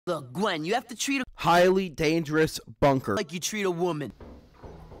Look, Gwen, you have to treat a highly dangerous bunker like you treat a woman.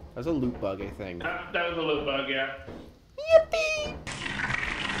 That's a loot bug, I think. That was a loot bug, yeah. Yippee!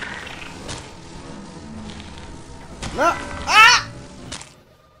 No! Ah!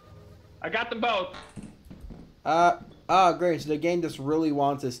 I got them both. Great. So the game just really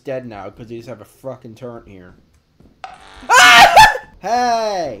wants us dead now because they just have a fucking turret here. Ah!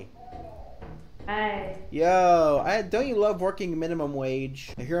 Hey! Hi. Yo, don't you love working minimum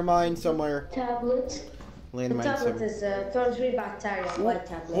wage? I hear mine somewhere. Tablet. The tablet is throws 3 bacteria. What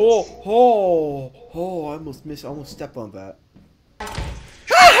tablet? Oh! I almost stepped on that.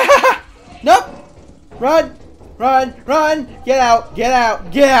 Nope! Run! Get out!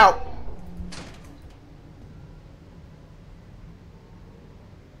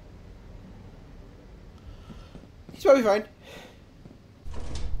 He's probably fine.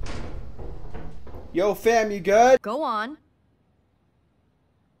 Yo, fam, you good? Go on.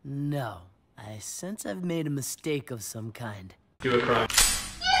 No, I sense I've made a mistake of some kind. Do a crime.